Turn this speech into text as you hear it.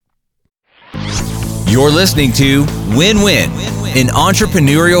You're listening to Win-Win, an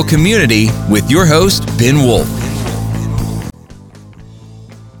entrepreneurial community with your host, Ben Wolf.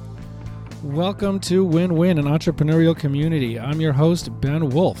 Welcome to Win-Win, an entrepreneurial community. I'm your host, Ben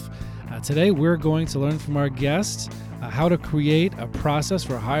Wolf. Today, we're going to learn from our guest how to create a process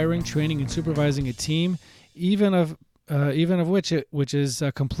for hiring, training, and supervising a team, even of which is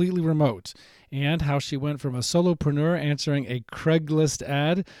completely remote, and how she went from a solopreneur answering a Craigslist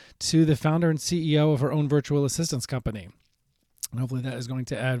ad to the founder and CEO of her own virtual assistance company. And hopefully that is going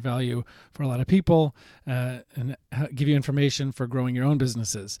to add value for a lot of people and give you information for growing your own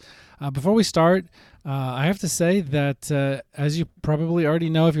businesses. Before we start, I have to say that as you probably already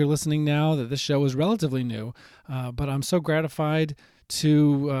know if you're listening now, that this show is relatively new, but I'm so gratified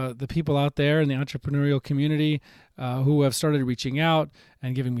to the people out there in the entrepreneurial community who have started reaching out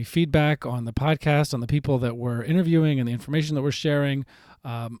and giving me feedback on the podcast, on the people that we're interviewing and the information that we're sharing.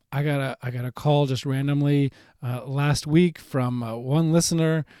 I got a call just randomly last week from one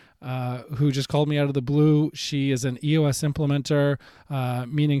listener who just called me out of the blue. She is an EOS implementer,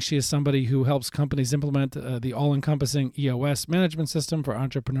 meaning she is somebody who helps companies implement the all-encompassing EOS management system for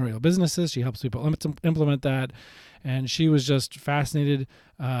entrepreneurial businesses. She helps people implement that, and she was just fascinated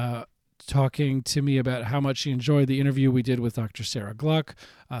talking to me about how much she enjoyed the interview we did with Dr. Sarah Gluck,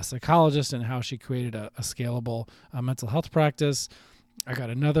 a psychologist, and how she created a scalable mental health practice. I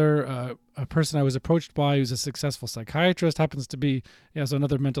got another a person I was approached by who's a successful psychiatrist, happens to be so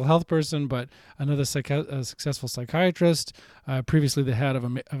another mental health person, but another successful psychiatrist, previously the head of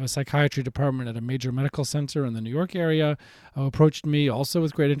a psychiatry department at a major medical center in the New York area, who approached me also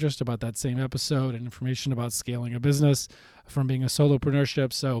with great interest about that same episode and information about scaling a business from being a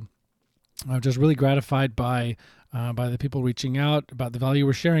solopreneurship. So I'm just really gratified by the people reaching out about the value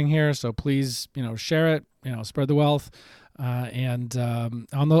we're sharing here. So please, share it, spread the wealth.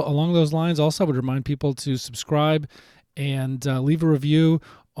 Along those lines, also I would remind people to subscribe and leave a review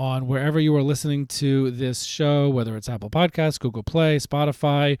on wherever you are listening to this show, whether it's Apple Podcasts, Google Play,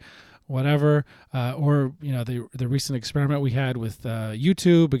 Spotify, whatever, or the recent experiment we had with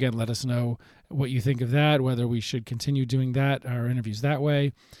YouTube. Again, let us know what you think of that, whether we should continue doing that, our interviews that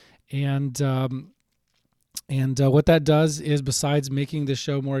way. And what that does is, besides making the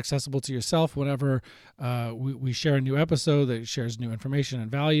show more accessible to yourself whenever we share a new episode that shares new information and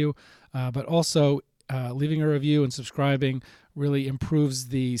value, but also leaving a review and subscribing really improves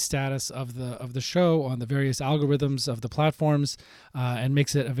the status of the show on the various algorithms of the platforms and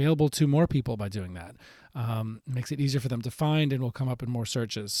makes it available to more people by doing that. Makes it easier for them to find and will come up in more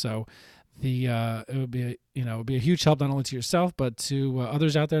searches. So it would be a huge help not only to yourself but to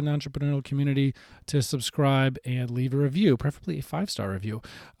others out there in the entrepreneurial community to subscribe and leave a review, preferably a 5-star review.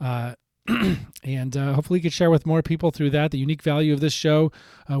 And hopefully you could share with more people through that. The unique value of this show,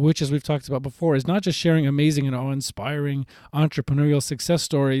 which, as we've talked about before, is not just sharing amazing and awe-inspiring entrepreneurial success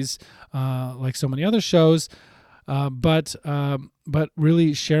stories like so many other shows, but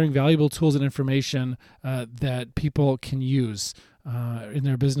really sharing valuable tools and information that people can use in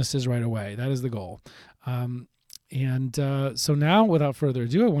their businesses right away. That is the goal. So now, without further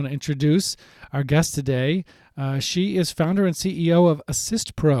ado, I want to introduce our guest today. She is founder and CEO of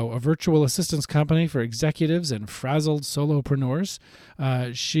Assist Pro, a virtual assistance company for executives and frazzled solopreneurs.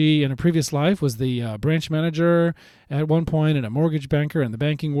 She, in a previous life, was the branch manager at one point and a mortgage banker in the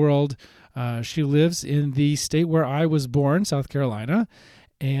banking world. She lives in the state where I was born, South Carolina,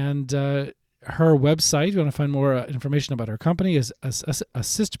 and her website, if you want to find more information about her company, is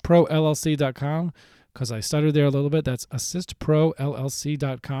assistprollc.com, because I stuttered there a little bit. That's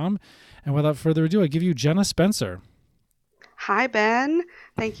assistprollc.com. And without further ado, I give you Jenna Spencer. Hi, Ben.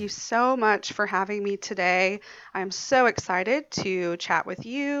 Thank you so much for having me today. I'm so excited to chat with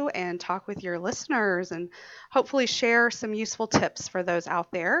you and talk with your listeners and hopefully share some useful tips for those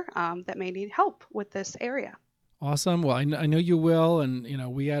out there that may need help with this area. Awesome. Well, I know you will, and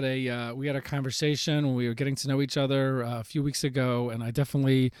we had a conversation when we were getting to know each other a few weeks ago, and I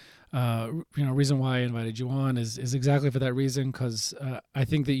definitely, reason why I invited you on is exactly for that reason, because I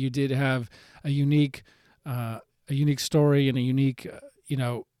think that you did have a unique story and a unique,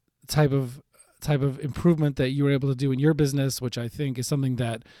 type of improvement that you were able to do in your business, which I think is something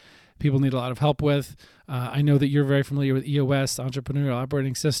that people need a lot of help with. I know that you're very familiar with EOS, Entrepreneurial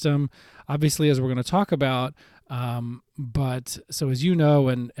Operating System, obviously, as we're going to talk about. But so as you know,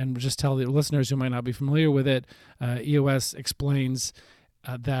 and just tell the listeners who might not be familiar with it, EOS explains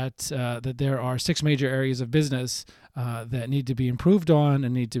that there are 6 major areas of business that need to be improved on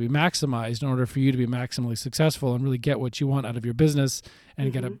and need to be maximized in order for you to be maximally successful and really get what you want out of your business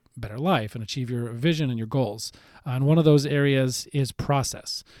and get a better life and achieve your vision and your goals. And one of those areas is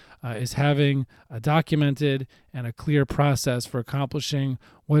process. is having a documented and a clear process for accomplishing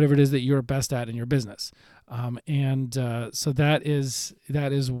whatever it is that you're best at in your business. So that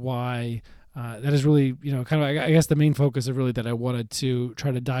is why that is really, kind of, I guess the main focus of really that I wanted to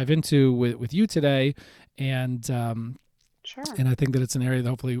try to dive into with you today. And Sure. And I think that it's an area that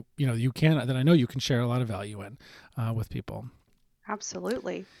hopefully, that I know you can share a lot of value in with people.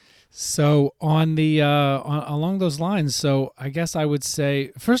 Absolutely. So along those lines, so I guess I would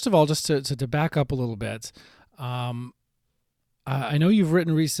say, first of all, just to back up a little bit, I know you've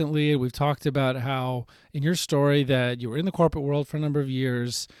written recently, and we've talked about how in your story that you were in the corporate world for a number of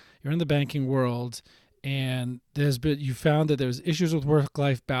years, you're in the banking world, and you found that there's issues with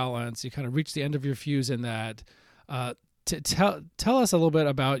work-life balance. You kind of reached the end of your fuse in that. Tell us a little bit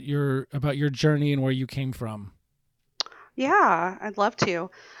about your journey and where you came from. Yeah, I'd love to.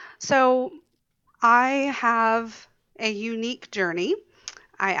 So I have a unique journey.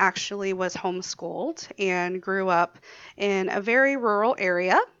 I actually was homeschooled and grew up in a very rural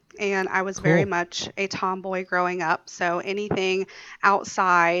area. And I was very Cool. much a tomboy growing up. So anything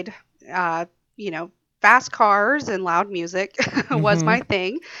outside, uh, you know, fast cars and loud music was Mm-hmm. my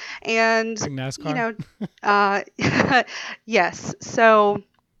thing. And, Like you NASCAR? know, uh, yes. So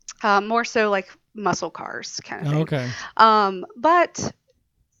more so like muscle cars kind of Oh, thing. okay. But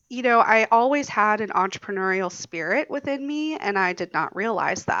I always had an entrepreneurial spirit within me, and I did not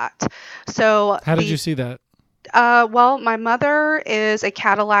realize that. So How did you see that? well, my mother is a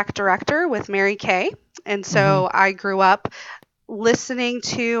Cadillac director with Mary Kay, and Mm-hmm. so I grew up listening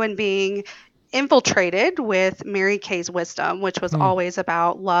to and being infiltrated with Mary Kay's wisdom, which was Mm-hmm. always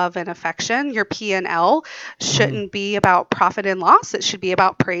about love and affection. Your P&L Mm-hmm. shouldn't be about profit and loss. It should be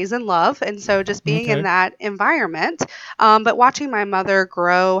about praise and love. And so just being in Okay. that environment, but watching my mother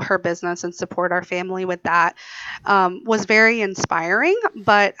grow her business and support our family with that was very inspiring.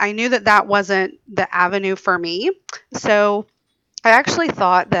 But I knew that that wasn't the avenue for me. So I actually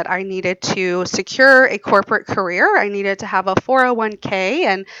thought that I needed to secure a corporate career. I needed to have a 401k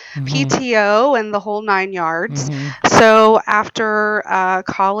and Mm-hmm. PTO and the whole nine yards. Mm-hmm. So after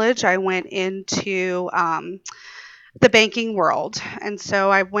college, I went into the banking world. And so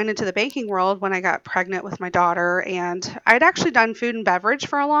I went into the banking world when I got pregnant with my daughter. And I'd actually done food and beverage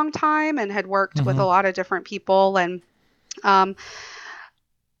for a long time and had worked with Mm-hmm. a lot of different people. And um,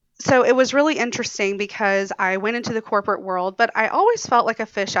 so it was really interesting because I went into the corporate world, but I always felt like a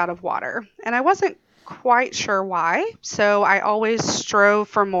fish out of water. And I wasn't quite sure why. So I always strove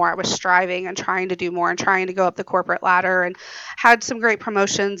for more. I was striving and trying to do more and trying to go up the corporate ladder and had some great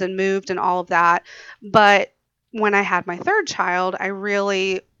promotions and moved and all of that. But when I had my third child, I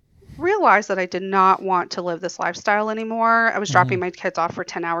really realized that I did not want to live this lifestyle anymore. I was Mm-hmm. dropping my kids off for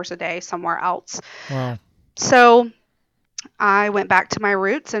 10 hours a day somewhere else. Wow. So I went back to my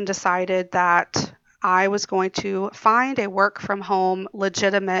roots and decided that I was going to find a work from home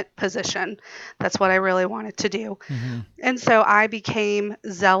legitimate position. That's what I really wanted to do. Mm-hmm. And so I became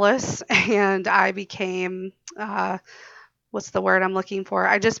zealous and I became, what's the word I'm looking for?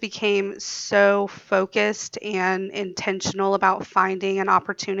 I just became so focused and intentional about finding an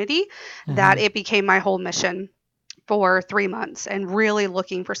opportunity that Mm-hmm. it became my whole mission for 3 months and really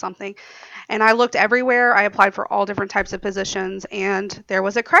looking for something. And I looked everywhere. I applied for all different types of positions. And there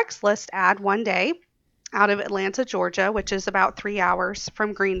was a Craigslist ad one day out of Atlanta, Georgia, which is about 3 hours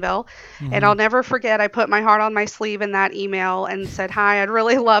from Greenville. And Mm-hmm. I'll never forget, I put my heart on my sleeve in that email and said, "Hi, I'd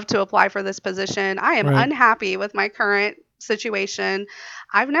really love to apply for this position. I am Right. unhappy with my current situation.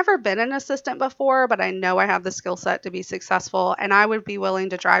 I've never been an assistant before, but I know I have the skill set to be successful. And I would be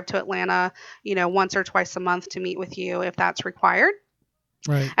willing to drive to Atlanta, once or twice a month to meet with you if that's required."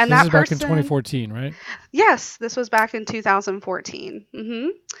 Right. And So this that is back in person, 2014, right? yes, this was back in 2014.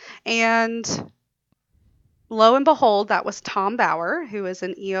 And lo and behold, that was Tom Bauer, who is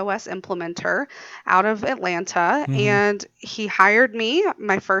an EOS implementer out of Atlanta. Mm-hmm. And he hired me.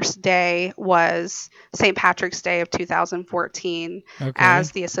 My first day was St. Patrick's Day of 2014 Okay. as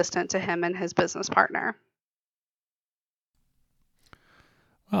the assistant to him and his business partner.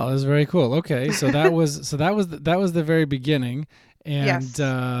 Wow, that's very cool. Okay, so that was the very beginning, and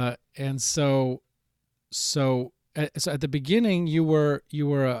Yes. so at the beginning you were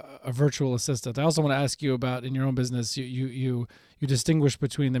a virtual assistant. I also want to ask you about in your own business. You distinguish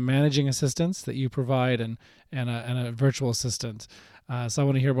between the managing assistants that you provide and a virtual assistant. So I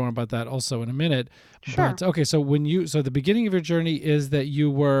want to hear more about that also in a minute. Sure. But okay, so the beginning of your journey is that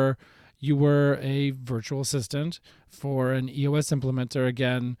you were a virtual assistant for an EOS implementer.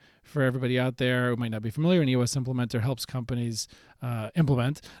 Again, for everybody out there who might not be familiar, an EOS implementer helps companies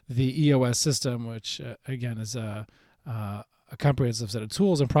implement the EOS system, which again is a a comprehensive set of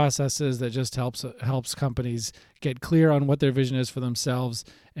tools and processes that just helps companies get clear on what their vision is for themselves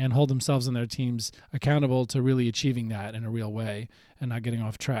and hold themselves and their teams accountable to really achieving that in a real way and not getting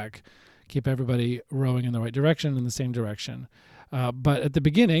off track. Keep everybody rowing in the right direction, in the same direction. But at the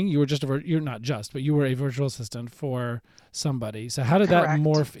beginning, you were you were a virtual assistant for somebody. So how did that Correct.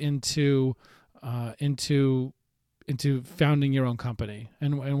 morph into founding your own company?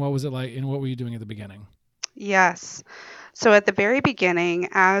 And what was it like? And what were you doing at the beginning? Yes. So at the very beginning,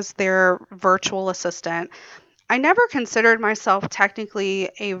 as their virtual assistant, I never considered myself technically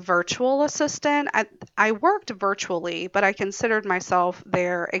a virtual assistant. I worked virtually, but I considered myself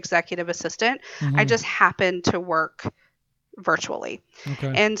their executive assistant. I just happened to work virtually.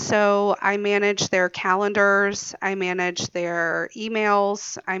 Okay. And so I managed their calendars, I managed their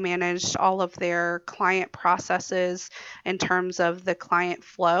emails, I managed all of their client processes in terms of the client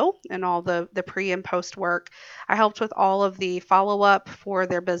flow and all the pre and post work. I helped with all of the follow up for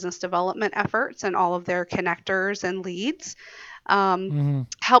their business development efforts and all of their connectors and leads.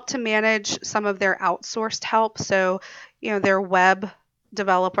 Helped to manage some of their outsourced help. So, their web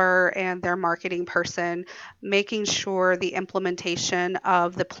developer and their marketing person, making sure the implementation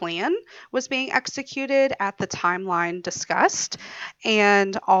of the plan was being executed at the timeline discussed,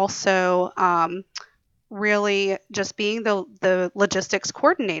 and also really just being the logistics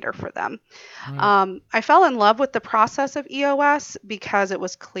coordinator for them. Right. I fell in love with the process of EOS because it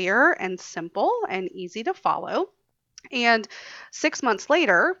was clear and simple and easy to follow. And 6 months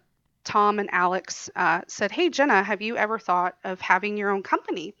later, Tom and Alex said, "Hey, Jenna, have you ever thought of having your own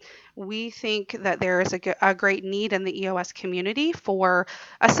company? We think that there is a great need in the EOS community for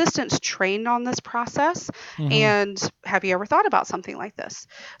assistants trained on this process. And have you ever thought about something like this?"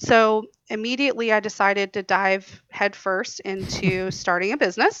 So immediately I decided to dive headfirst into starting a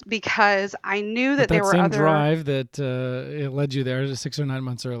business because I knew that there were same other drive that it led you there 6 or 9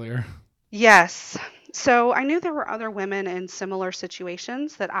 months earlier. Yes. So I knew there were other women in similar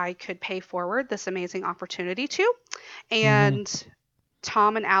situations that I could pay forward this amazing opportunity to. And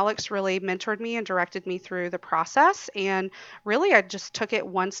Tom and Alex really mentored me and directed me through the process. And really, I just took it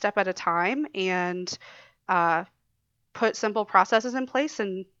one step at a time and put simple processes in place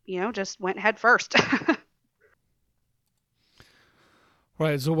and, just went head first.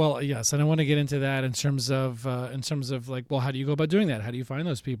 Right. So, well, yes, and I want to get into that in terms of like, well, how do you go about doing that? How do you find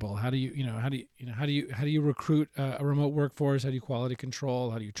those people? How do you recruit a remote workforce? How do you quality control?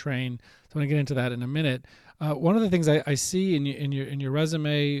 How do you train? So, I want to get into that in a minute. One of the things I see in your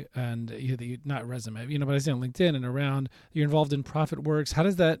resume and not resume, but I see on LinkedIn and around, you're involved in ProfitWorks. How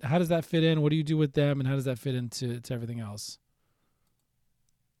does that fit in? What do you do with them, and how does that fit into everything else?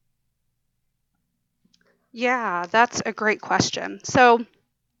 Yeah, that's a great question. So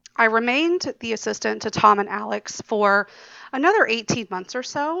I remained the assistant to Tom and Alex for another 18 months or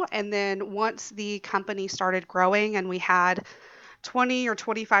so. And then once the company started growing and we had 20 or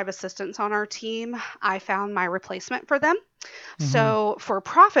 25 assistants on our team, I found my replacement for them. So for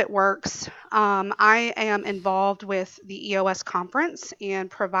ProfitWorks, I am involved with the EOS conference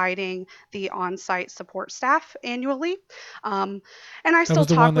and providing the on-site support staff annually. And I still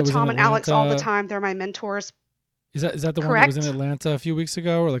talk with Tom and Alex all the time. They're my mentors. Is that the one that was in Atlanta a few weeks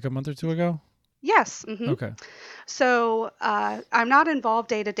ago or like a month or two ago? Yes. Okay. So I'm not involved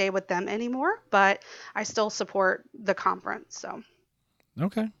day to day with them anymore, but I still support the conference. So.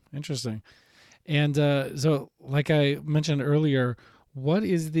 Okay, interesting. And so, like I mentioned earlier, what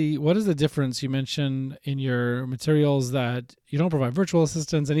is the difference? You mentioned in your materials that you don't provide virtual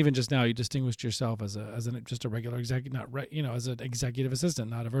assistants, and even just now, you distinguished yourself as just a regular executive, as an executive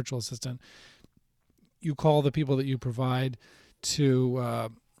assistant, not a virtual assistant. You call the people that you provide to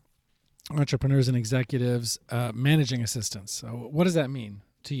entrepreneurs and executives managing assistants. So what does that mean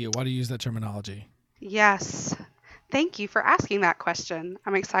to you? Why do you use that terminology? Yes. Thank you for asking that question.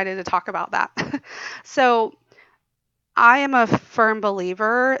 I'm excited to talk about that. So I am a firm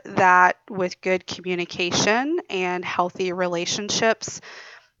believer that with good communication and healthy relationships,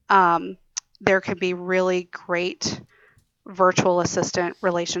 there can be really great virtual assistant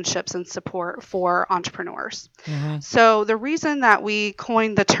relationships and support for entrepreneurs. So the reason that we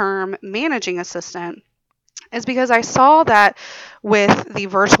coined the term managing assistant is because I saw that with the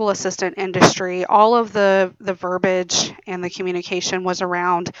virtual assistant industry, all of the verbiage and the communication was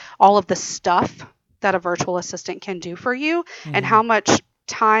around all of the stuff that a virtual assistant can do for you and how much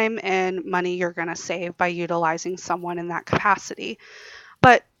time and money you're going to save by utilizing someone in that capacity.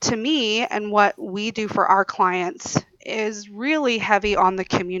 But to me, and what we do for our clients is really heavy on the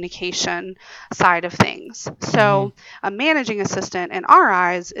communication side of things. So a managing assistant in our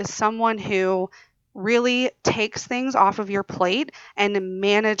eyes is someone who really takes things off of your plate and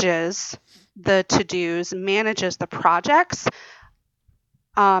manages the to-dos, manages the projects,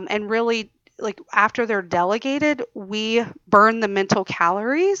 and really, like, after they're delegated, we burn the mental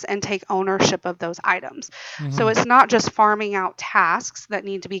calories and take ownership of those items. So Mm-hmm. it's not just farming out tasks that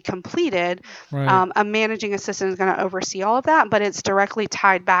need to be completed. Right. A managing assistant is going to oversee all of that, but it's directly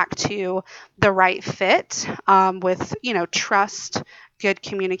tied back to the right fit, with, trust, good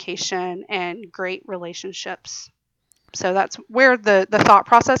communication, and great relationships. So that's where the thought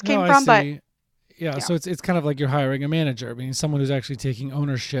process No, came I from. But see. Yeah, yeah, so it's kind of like you're hiring a manager, I mean, someone who's actually taking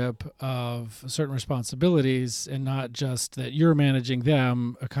ownership of certain responsibilities, and not just that you're managing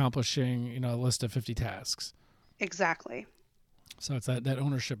them accomplishing, a list of 50 tasks. exactly. So it's that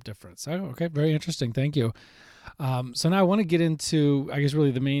ownership difference. Oh, okay, very interesting. Thank you. So now I want to get into, I guess,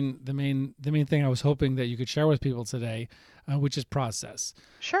 really the main thing I was hoping that you could share with people today, which is process.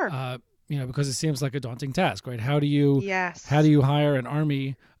 Sure. Because it seems like a daunting task, right? How do you Yes. hire an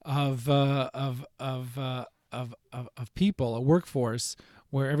army of people, a workforce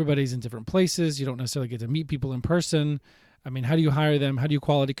where everybody's in different places? You don't necessarily get to meet people in person. I mean, how do you hire them? How do you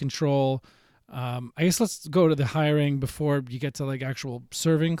quality control? I guess let's go to the hiring before you get to like actual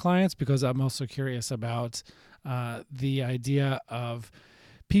serving clients, because I'm also curious about the idea of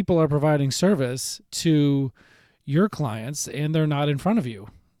people are providing service to your clients and they're not in front of you.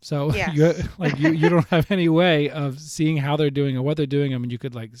 So you Yes. you don't have any way of seeing how they're doing or what they're doing. I mean, you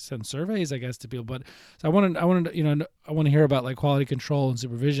could like send surveys, I guess, to people, but so I want to hear about like quality control and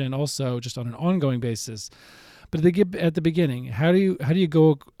supervision also just on an ongoing basis. But at the beginning, how do you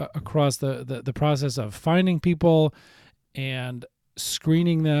go across the process of finding people and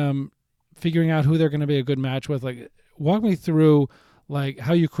screening them, figuring out who they're going to be a good match with? Like, walk me through like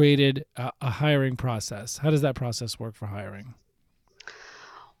how you created a hiring process. How does that process work for hiring?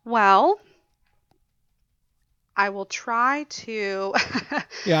 Well, I will try to.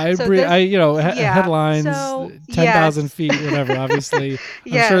 Yeah, So this, yeah. headlines, So 10,000 yes, feet, whatever. Obviously,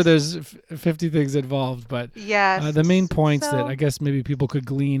 I'm sure yes, there's 50 things involved, but yes. the main points that I So guess maybe people could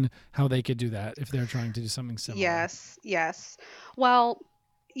glean how they could do that if they're trying to do something similar. yes, yes. Well,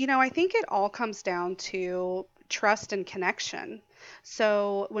 I think it all comes down to trust and connection.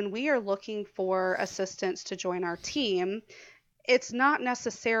 So when we are looking for assistants to join our team, it's not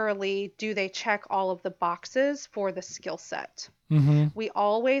necessarily do they check all of the boxes for the skill set. Mm-hmm. We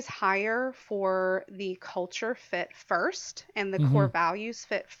always hire for the culture fit first and the core Mm-hmm. values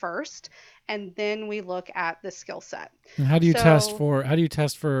fit first, and then we look at the skill set. And So, how do you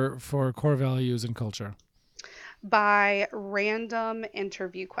test for core values and culture? by random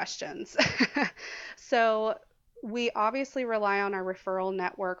interview questions. So, we obviously rely on our referral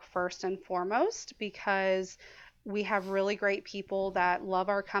network first and foremost because we have really great people that love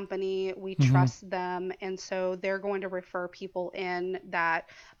our company. We Mm-hmm. trust them. And so they're going to refer people in that,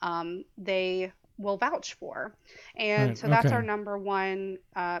 they will vouch for. And Right. so that's our Okay. number one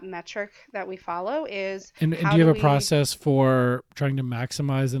metric that we follow is And do how you do have a we, process for trying to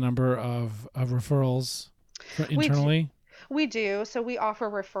maximize the number of referrals we do, internally? We do. So we offer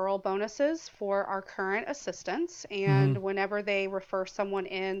referral bonuses for our current assistants. Mm-hmm. And whenever they refer someone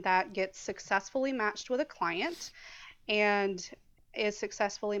in that gets successfully matched with a client and is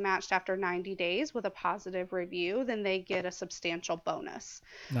successfully matched after 90 days with a positive review, then they get a substantial bonus.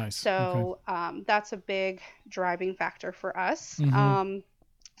 Nice. Okay. So that's a big driving factor for us. Mm-hmm.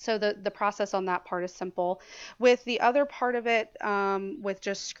 So the process on that part is simple. With the other part of it, with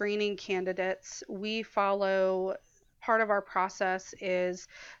just screening candidates, we follow part of our process is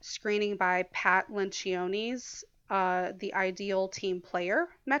screening by Pat Lencioni's the ideal team player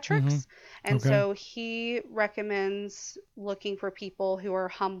Mm-hmm. metrics. And Okay. so he recommends looking for people who are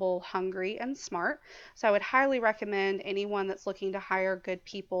humble, hungry, and smart. So I would highly recommend anyone that's looking to hire good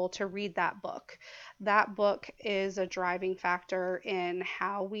people to read that book. That book is a driving factor in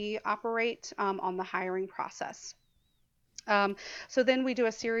how we operate on the hiring process. Um, so then we do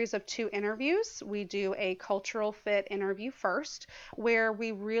a series of 2 interviews. We do a cultural fit interview first, where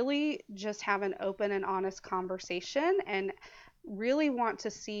we really just have an open and honest conversation and really want to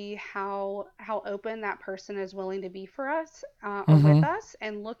see how open that person is willing to be for us, or with Mm-hmm. us,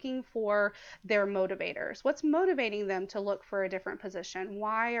 and looking for their motivators. What's motivating them to look for a different position?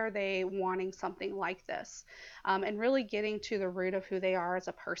 Why are they wanting something like this? And really getting to the root of who they are as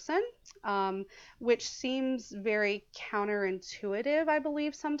a person, um, which seems very counterintuitive, I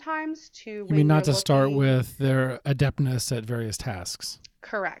believe, sometimes to You mean when not you're to start looking. with their adeptness at various tasks?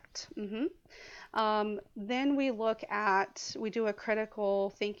 Correct. Then we do a critical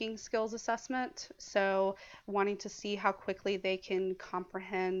thinking skills assessment. So, wanting to see how quickly they can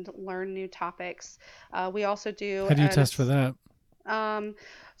comprehend, learn new topics. We also do How do you test for that? um,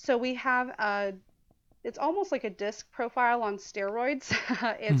 so we have it's almost like a disc profile on steroids.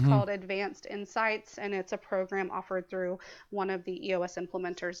 It's Mm-hmm. called Advanced Insights, and it's a program offered through one of the EOS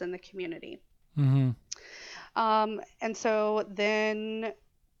implementers in the community. Mm-hmm. And so then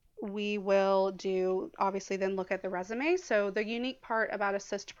we will do obviously then look at the resume. So the unique part about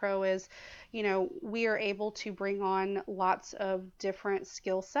Assist Pro is, we are able to bring on lots of different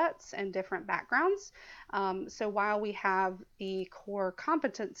skill sets and different backgrounds. So while we have the core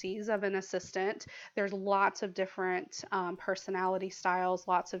competencies of an assistant, there's lots of different personality styles,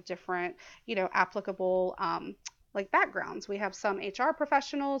 lots of different, applicable like backgrounds. We have some HR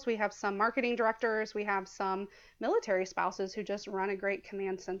professionals, we have some marketing directors, we have some military spouses who just run a great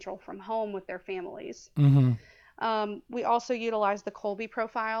command central from home with their families. Mm-hmm. We also utilize the Colby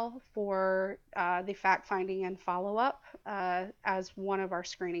profile for the fact finding and follow up as one of our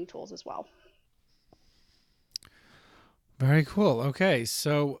screening tools as well. Very cool. Okay,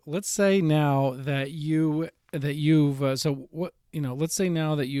 so let's say now that you've so what let's say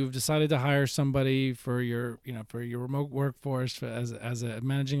now that you've decided to hire somebody for your for your remote workforce as a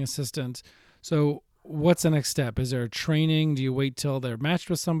managing assistant. So what's the next step? Is there a training? Do you wait till they're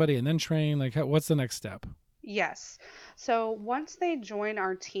matched with somebody and then train? Like, what's the next step? Yes. So once they join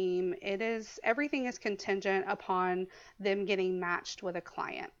our team, everything is contingent upon them getting matched with a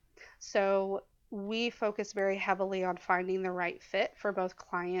client. So we focus very heavily on finding the right fit for both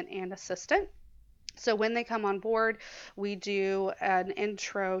client and assistant. So when they come on board, we do an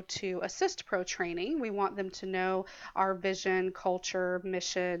intro to Assist Pro training. We want them to know our vision, culture,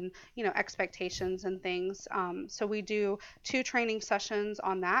 mission, expectations and things. So we do 2 training sessions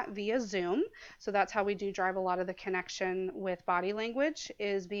on that via Zoom. So that's how we do drive a lot of the connection with body language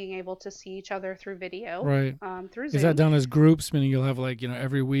is being able to see each other through video, Right. through Is that Zoom. done as groups, meaning you'll have like,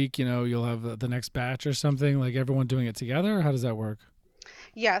 every week, you'll have the next batch or something, like everyone doing it together? How does that work?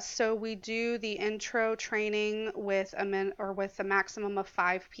 Yes, so we do the intro training with with a maximum of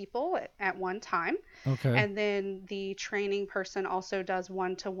 5 people at one time. Okay. And then the training person also does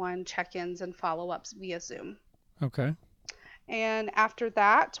one-to-one check-ins and follow-ups via Zoom. Okay. And after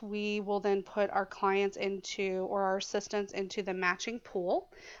that, we will then put our clients into or our assistants into the matching pool.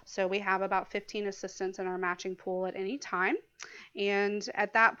 So we have about 15 assistants in our matching pool at any time. And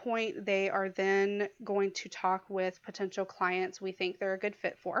at that point, they are then going to talk with potential clients we think they're a good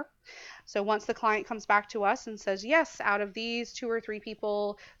fit for. So once the client comes back to us and says, yes, out of these 2 or 3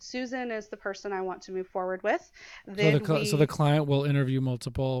 people, Susan is the person I want to move forward with, So then the client will interview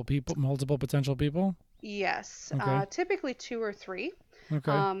multiple potential people? yes, Okay. typically 2 or 3.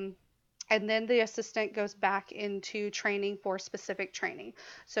 Okay. Um, and then the assistant goes back into training for specific training.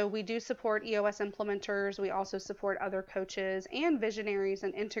 So we do support EOS implementers. We also support other coaches and visionaries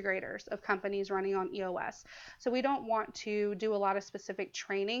and integrators of companies running on EOS. So we don't want to do a lot of specific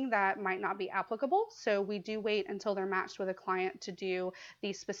training that might not be applicable. So we do wait until they're matched with a client to do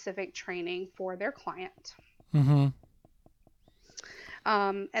the specific training for their client. Mm-hmm.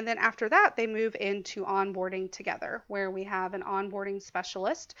 And then after that, they move into onboarding together, where we have an onboarding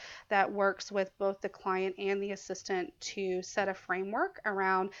specialist that works with both the client and the assistant to set a framework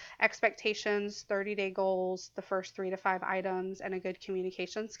around expectations, 30-day goals, the first 3 to 5 items, and a good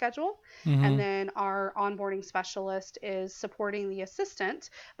communication schedule. And Mm-hmm. then our onboarding specialist is supporting the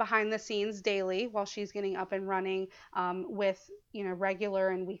assistant behind the scenes daily while she's getting up and running with regular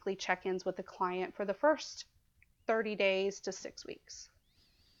and weekly check-ins with the client for the first 30 days to 6 weeks.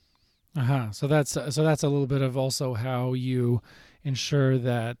 Uh-huh. So that's a little bit of also how you ensure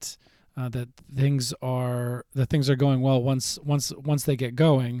that that things are going well once they get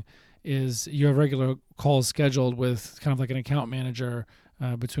going. Is you have regular calls scheduled with kind of like an account manager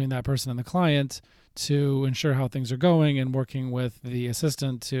between that person and the client to ensure how things are going and working with the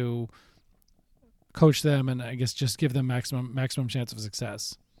assistant to coach them and I guess just give them maximum chance of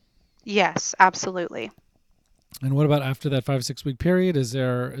success. Yes, absolutely. And what about after that 5 6 week period? Is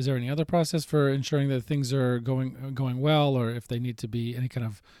there any other process for ensuring that things are going well, or if they need to be any kind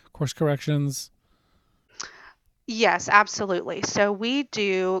of course corrections? Yes, absolutely. So we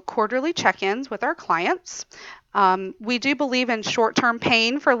do quarterly check ins with our clients. We do believe in short-term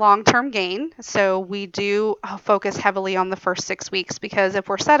pain for long-term gain. So we do focus heavily on the first 6 weeks, because if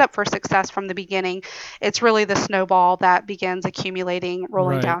we're set up for success from the beginning, it's really the snowball that begins accumulating,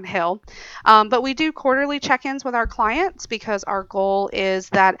 rolling Right. downhill. But we do quarterly check-ins with our clients, because our goal is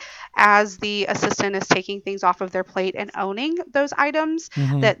that as the assistant is taking things off of their plate and owning those items,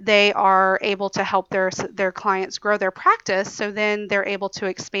 Mm-hmm. that they are able to help their clients grow their practice, so then they're able to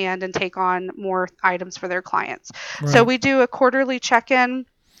expand and take on more items for their clients. So Right. we do a quarterly check-in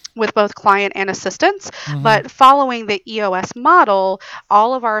with both client and assistants. Mm-hmm. But following the EOS model,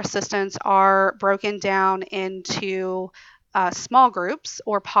 all of our assistants are broken down into small groups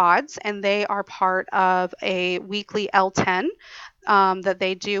or pods, and they are part of a weekly L10 that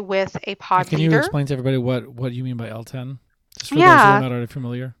they do with a pod Can you leader. explain to everybody what you mean by L10? Just for those who are Yeah. not already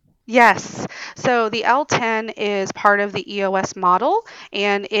familiar. Yes. So the L10 is part of the EOS model,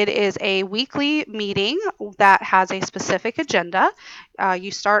 and it is a weekly meeting that has a specific agenda.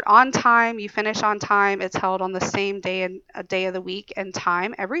 You start on time, you finish on time. It's held on the same day and a day of the week and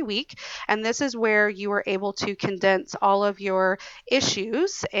time every week. And this is where you are able to condense all of your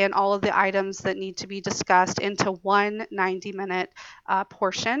issues and all of the items that need to be discussed into one 90-minute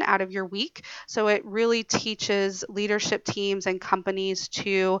portion out of your week. So it really teaches leadership teams and companies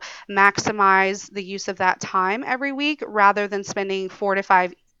to maximize the use of that time every week, rather than spending 4 to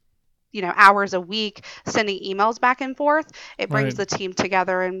 5 hours a week sending emails back and forth. It brings Right. the team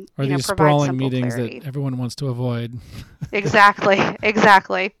together and Or these provides sprawling simple meetings clarity. that everyone wants to avoid. Exactly.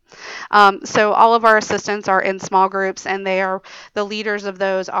 So all of our assistants are in small groups, and the leaders of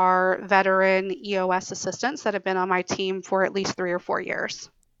those are veteran EOS assistants that have been on my team for at least 3 or 4 years.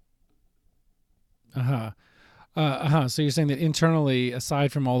 Uh-huh. So you're saying that internally,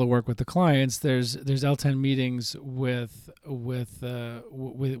 aside from all the work with the clients, there's L10 meetings with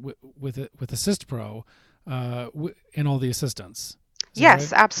Assist Pro, and all the assistants. Is that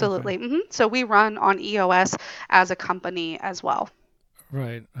Yes, right? absolutely. So we run on EOS as a company as well.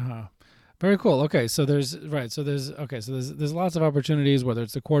 Right. Very cool. Okay, so there's there's lots of opportunities, whether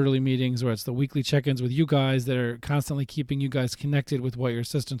it's the quarterly meetings or it's the weekly check-ins with you guys that are constantly keeping you guys connected with what your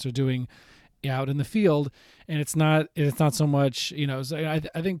assistants are doing out in the field. And it's not so much, so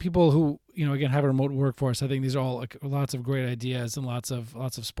I think people who, again, have a remote workforce, I think these are all like lots of great ideas and lots of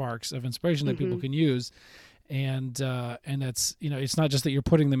sparks of inspiration that people hmm can use. And that's, it's not just that you're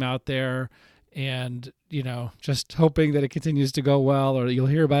putting them out there and, just hoping that it continues to go well, or you'll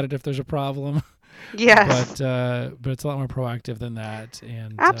hear about it if there's a problem. Yes, But it's a lot more proactive than that.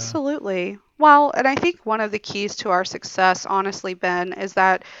 And absolutely. Well, and I think one of the keys to our success, honestly, Ben, is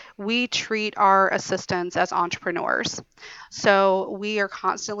that we treat our assistants as entrepreneurs. So we are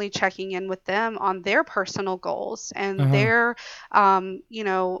constantly checking in with them on their personal goals and uh-huh. their,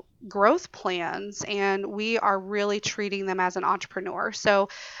 growth plans, and we are really treating them as an entrepreneur. So,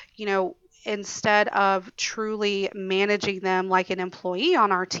 you know, instead of truly managing them like an employee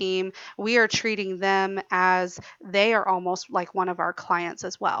on our team, we are treating them as they are almost like one of our clients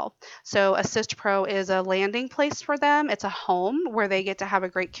as well. So Assist Pro is a landing place for them. It's a home where they get to have a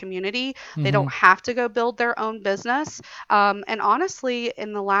great community. They Mm-hmm. don't have to go build their own business. And honestly,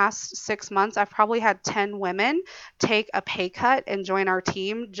 in the last 6 months, I've probably had 10 women take a pay cut and join our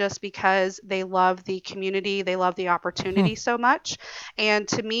team just because they love the community, they love the opportunity so much. And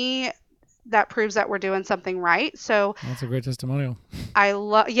to me, that proves that we're doing something right. So That's a great testimonial.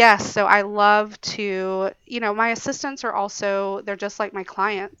 yes, so I love to, my assistants are also, they're just like my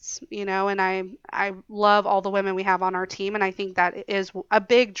clients, and I love all the women we have on our team, and I think that is a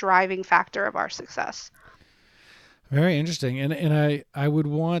big driving factor of our success. Very interesting, and I would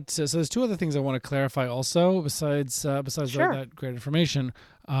want to, so there's two other things I want to clarify also besides Sure. that great information,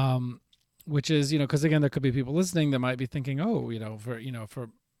 which is, because again, there could be people listening that might be thinking, oh, for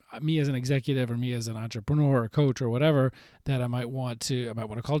me as an executive or me as an entrepreneur or coach or whatever, that I might want to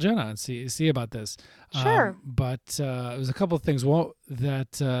call Jenna and see about this. Sure. But there's a couple of things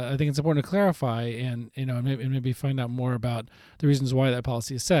that I think it's important to clarify, and and maybe find out more about the reasons why that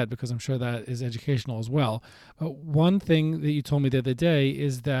policy is set, because I'm sure that is educational as well. But one thing that you told me the other day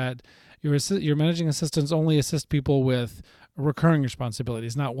is that your managing assistants only assist people with recurring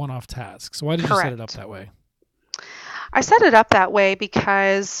responsibilities, not one-off tasks. So why did you set it up Correct. that way? I set it up that way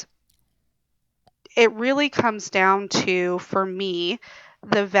because it really comes down to, for me,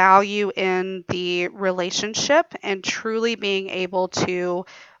 the value in the relationship and truly being able to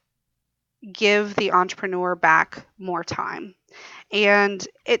give the entrepreneur back more time. And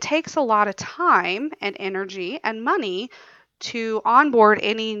it takes a lot of time and energy and money to onboard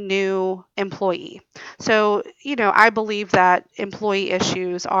any new employee. So, I believe that employee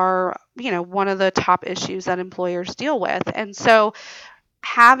issues are, one of the top issues that employers deal with. And so,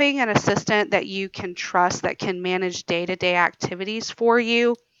 having an assistant that you can trust that can manage day-to-day activities for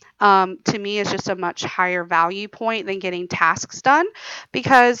you, to me, is just a much higher value point than getting tasks done.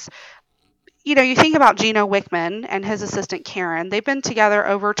 Because you think about Gino Wickman and his assistant Karen. They've been together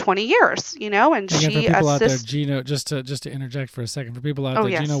over 20 years, and Again, for she people out there, assists. Gino, just to interject for a second, for people out Oh,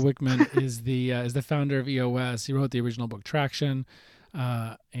 there, Gino yes. Wickman is the founder of EOS. He wrote the original book Traction,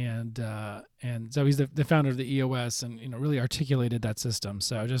 and so he's the founder of the EOS, and really articulated that system.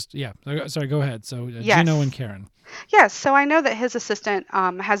 So sorry, go ahead. So Gino Yes. and Karen. Yes, so I know that his assistant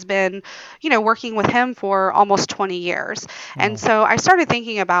has been, working with him for almost 20 years. And Wow. so I started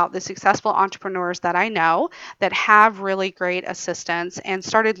thinking about the successful entrepreneurs that I know that have really great assistants, and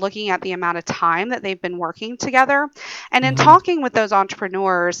started looking at the amount of time that they've been working together. And in Mm-hmm. talking with those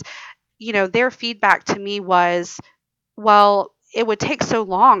entrepreneurs, their feedback to me was, well, it would take so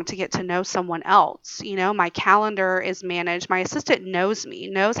long to get to know someone else. My calendar is managed. My assistant knows me,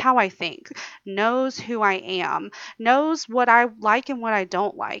 knows how I think, knows who I am, knows what I like and what I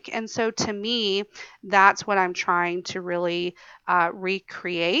don't like. And so to me, that's what I'm trying to really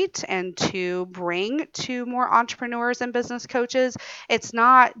recreate and to bring to more entrepreneurs and business coaches. It's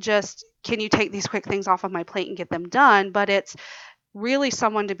not just, can you take these quick things off of my plate and get them done, but it's really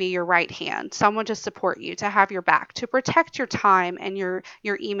someone to be your right hand, someone to support you, to have your back, to protect your time and your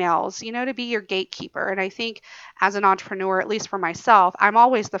emails, to be your gatekeeper. And I think as an entrepreneur, at least for myself, I'm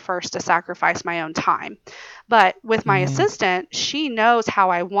always the first to sacrifice my own time. But with my Mm-hmm. assistant, she knows how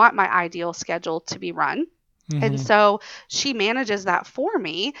I want my ideal schedule to be run. And Mm-hmm. so she manages that for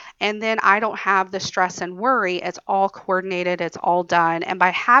me. And then I don't have the stress and worry. It's all coordinated, it's all done. And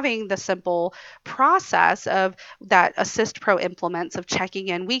by having the simple process of that Assist Pro implements of checking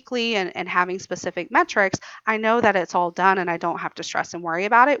in weekly and having specific metrics, I know that it's all done and I don't have to stress and worry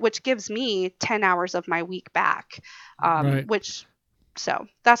about it, which gives me 10 hours of my week back. Right. So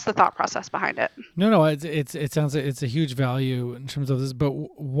that's the thought process behind it. No. It sounds like it's a huge value in terms of this, but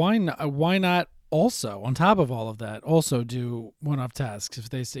why not? Why not also, on top of all of that, also do one-off tasks? If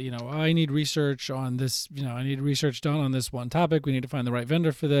they say, I need research on this, I need research done on this one topic. We need to find the right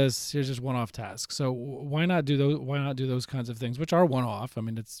vendor for this. Here's just one-off tasks. So why not do those? Why not do those kinds of things, which are one-off? I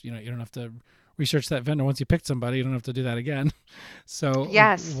mean, it's you don't have to research that vendor once you picked somebody. You don't have to do that again. So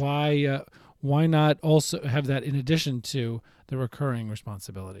Yes. why not also have that in addition to the recurring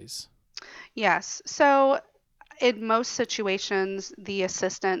responsibilities? Yes. So in most situations, the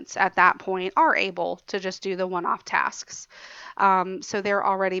assistants at that point are able to just do the one off tasks. So they're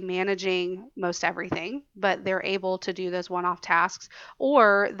already managing most everything, but they're able to do those one off tasks,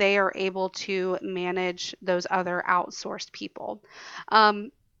 or they are able to manage those other outsourced people.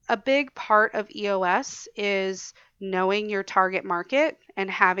 Um, a big part of EOS is knowing your target market and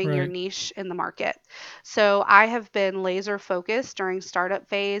having your Right. niche in the market. So I have been laser focused during startup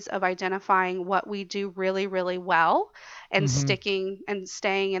phase of identifying what we do really, really well and Mm-hmm. sticking and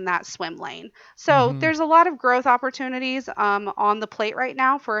staying in that swim lane. So Mm-hmm. there's a lot of growth opportunities on the plate right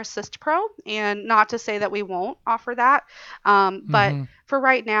now for Assist Pro, and not to say that we won't offer that, but Mm-hmm. for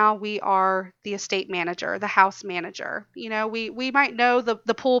right now, we are the estate manager, the house manager. We might know the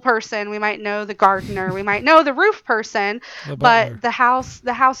pool person, we might know the gardener, we might know the roof person, The but butler.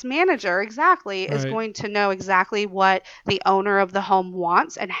 the house manager exactly is Right. going to know exactly what the owner of the home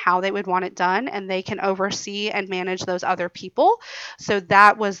wants and how they would want it done, and they can oversee and manage those other people. So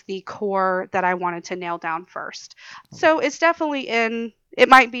that was the core that I wanted to nail down first. So it's definitely it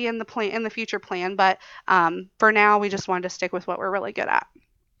might be in the plan, in the future plan, but for now we just wanted to stick with what we're really good at.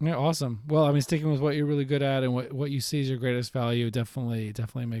 Yeah, awesome. Well, I mean, sticking with what you're really good at and what you see as your greatest value definitely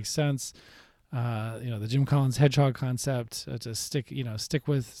makes sense. The Jim Collins hedgehog concept. To stick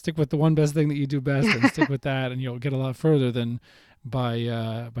with the one best thing that you do best, and stick with that, and you'll get a lot further than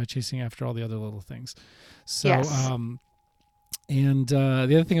by chasing after all the other little things. So, Yes. and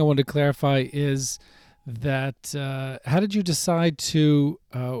the other thing I wanted to clarify is that how did you decide to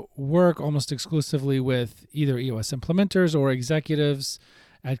work almost exclusively with either EOS implementers or executives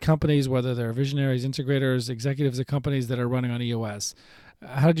at companies, whether they're visionaries, integrators, executives at companies that are running on EOS?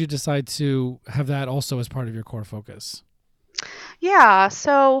 How did you decide to have that also as part of your core focus? Yeah.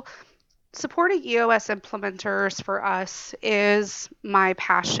 So supporting EOS implementers for us is my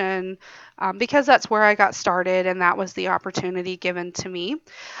passion, because that's where I got started and that was the opportunity given to me.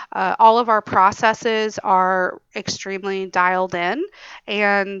 All of our processes are extremely dialed in,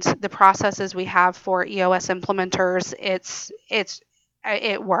 and the processes we have for EOS implementers,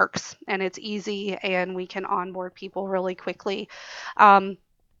 it works and it's easy and we can onboard people really quickly. Um,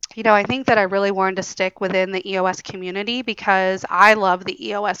 I think that I really wanted to stick within the EOS community because I love the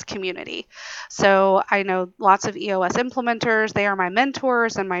EOS community. So I know lots of EOS implementers, they are my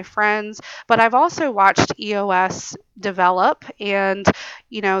mentors and my friends, but I've also watched EOS develop. And,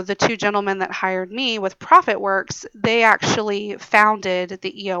 the two gentlemen that hired me with ProfitWorks, they actually founded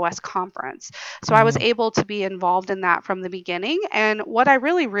the EOS conference. So I was able to be involved in that from the beginning. And what I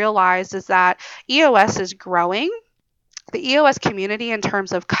really realized is that EOS is growing. The EOS community, in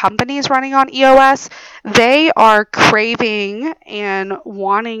terms of companies running on EOS, they are craving and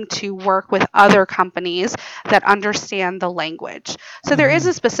wanting to work with other companies that understand the language. So there is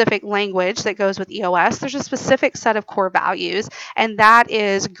a specific language that goes with EOS. There's a specific set of core values, and that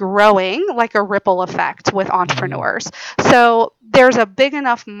is growing like a ripple effect with entrepreneurs. So there's a big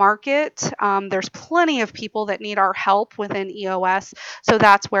enough market. There's plenty of people that need our help within EOS. So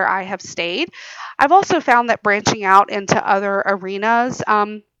that's where I have stayed. I've also found that branching out into other arenas,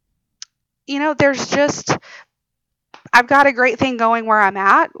 there's just, I've got a great thing going where I'm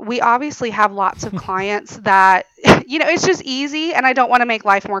at. We obviously have lots of clients that, it's just easy, and I don't want to make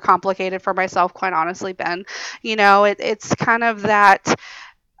life more complicated for myself, quite honestly, Ben. It's kind of that.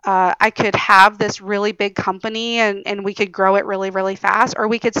 I could have this really big company and we could grow it really, really fast, or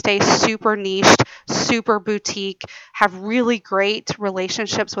we could stay super niched, super boutique, have really great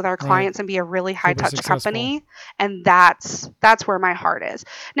relationships with our clients and be a really high touch company. And that's where my heart is.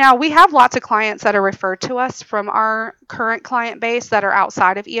 Now, we have lots of clients that are referred to us from our current client base that are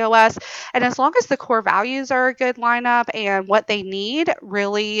outside of EOS. And as long as the core values are a good lineup and what they need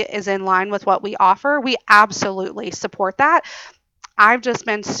really is in line with what we offer, we absolutely support that. I've just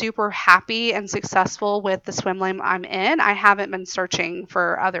been super happy and successful with the swim lane I'm in. I haven't been searching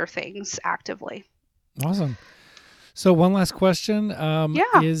for other things actively. Awesome. So one last question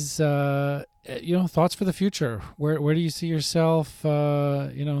is, thoughts for the future. Where do you see yourself,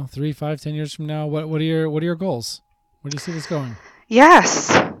 3, 5, 10 years from now? What are your goals? Where do you see this going?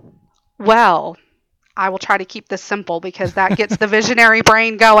 Yes. Well, I will try to keep this simple because that gets the visionary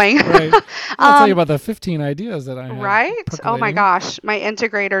brain going. Right. I'll tell you about the 15 ideas that I have. Right? Oh my gosh. My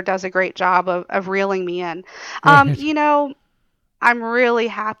integrator does a great job of reeling me in. Right. I'm really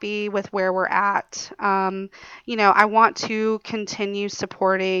happy with where we're at. I want to continue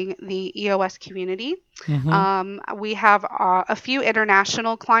supporting the EOS community. We have a few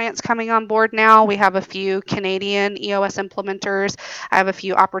international clients coming on board now. We have a few Canadian EOS implementers. I have a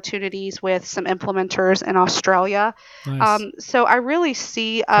few opportunities with some implementers in Australia. Nice. So I really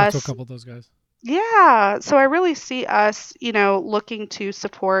see us. Talked to a couple of those guys. Yeah, so I really see us, looking to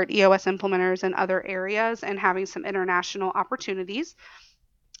support EOS implementers in other areas and having some international opportunities.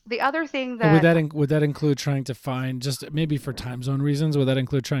 The other thing that would that include trying to find, just maybe for time zone reasons, would that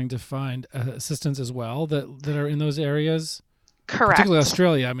include trying to find assistants as well that are in those areas? Correct. Particularly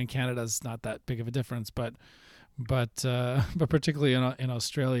Australia. I mean, Canada's not that big of a difference, but particularly in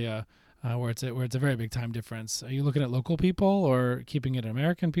Australia. Where it's a very big time difference. Are you looking at local people or keeping it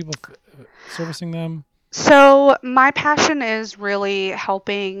American people, servicing them? So my passion is really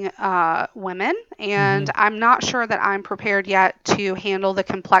helping women, and I'm not sure that I'm prepared yet to handle the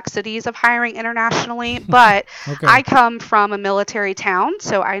complexities of hiring internationally, but Okay. I come from a military town,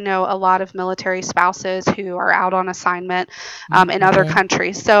 so I know a lot of military spouses who are out on assignment in other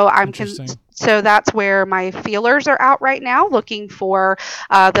countries. So so that's where my feelers are out right now, looking for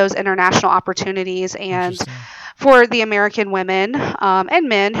those international opportunities and for the American women and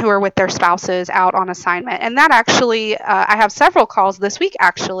men who are with their spouses out on assignment. And that actually, I have several calls this week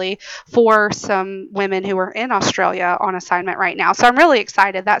actually for some women who are in Australia on assignment right now. So I'm really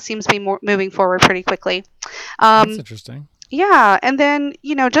excited. That seems to be moving forward pretty quickly. That's interesting. Yeah. And then,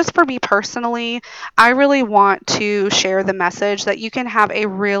 just for me personally, I really want to share the message that you can have a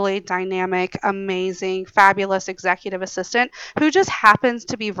really dynamic, amazing, fabulous executive assistant who just happens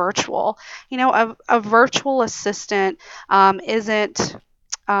to be virtual. A virtual assistant isn't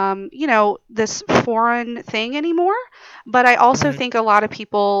this foreign thing anymore. But I also think a lot of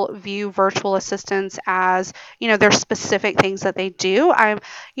people view virtual assistants as, there's specific things that they do. I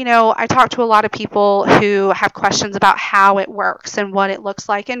talk to a lot of people who have questions about how it works and what it looks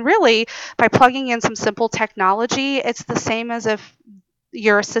like. And really, by plugging in some simple technology, it's the same as if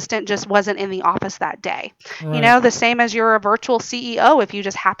your assistant just wasn't in the office that day. Right. The same as you're a virtual CEO if you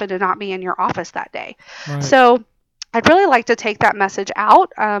just happen to not be in your office that day. Right. So I'd really like to take that message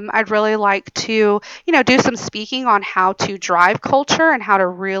out. I'd really like to, do some speaking on how to drive culture and how to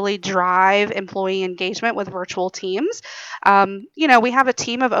really drive employee engagement with virtual teams. We have a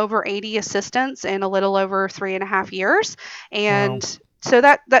team of over 80 assistants in a little over 3.5 years. And So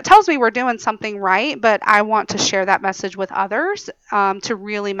that tells me we're doing something right, but I want to share that message with others to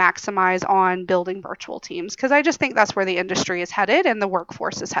really maximize on building virtual teams, because I just think that's where the industry is headed and the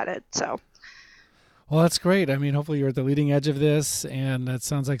workforce is headed. So. Well, that's great. I mean, hopefully you're at the leading edge of this, and that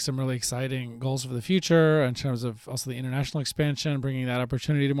sounds like some really exciting goals for the future in terms of also the international expansion, bringing that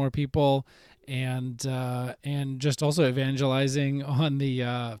opportunity to more people, and just also evangelizing on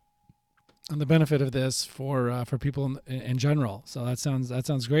the benefit of this for people in general. So that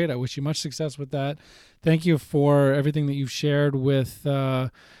sounds great. I wish you much success with that. Thank you for everything that you've shared with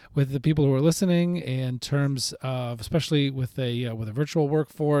the people who are listening in terms of, especially with a virtual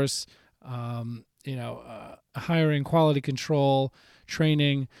workforce. Hiring, quality control,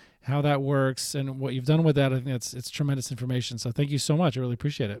 training, how that works, and what you've done with that. I think it's tremendous information. So thank you so much. I really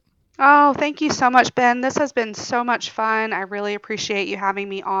appreciate it. Oh, thank you so much, Ben. This has been so much fun. I really appreciate you having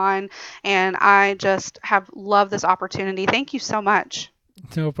me on, and I just have loved this opportunity. Thank you so much.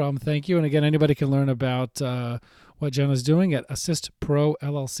 No problem. Thank you. And again, anybody can learn about what Jenna's doing at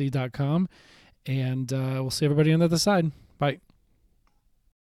assistprollc.com. And we'll see everybody on the other side. Bye.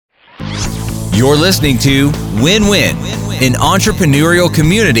 You're listening to Win-Win, an entrepreneurial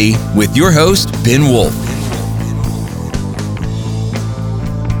community with your host, Ben Wolf.